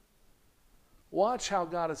 Amen? Watch how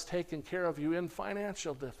God has taken care of you in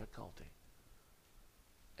financial difficulty.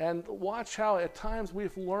 And watch how at times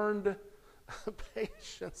we've learned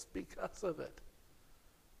patience because of it.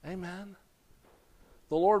 Amen?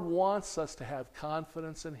 The Lord wants us to have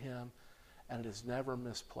confidence in Him, and it is never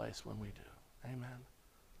misplaced when we do. Amen?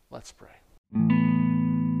 Let's pray.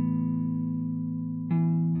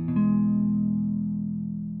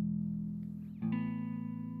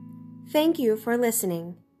 Thank you for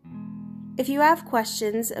listening. If you have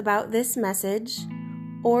questions about this message,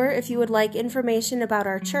 or if you would like information about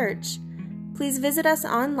our church, please visit us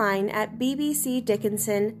online at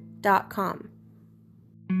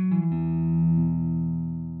bbcdickinson.com.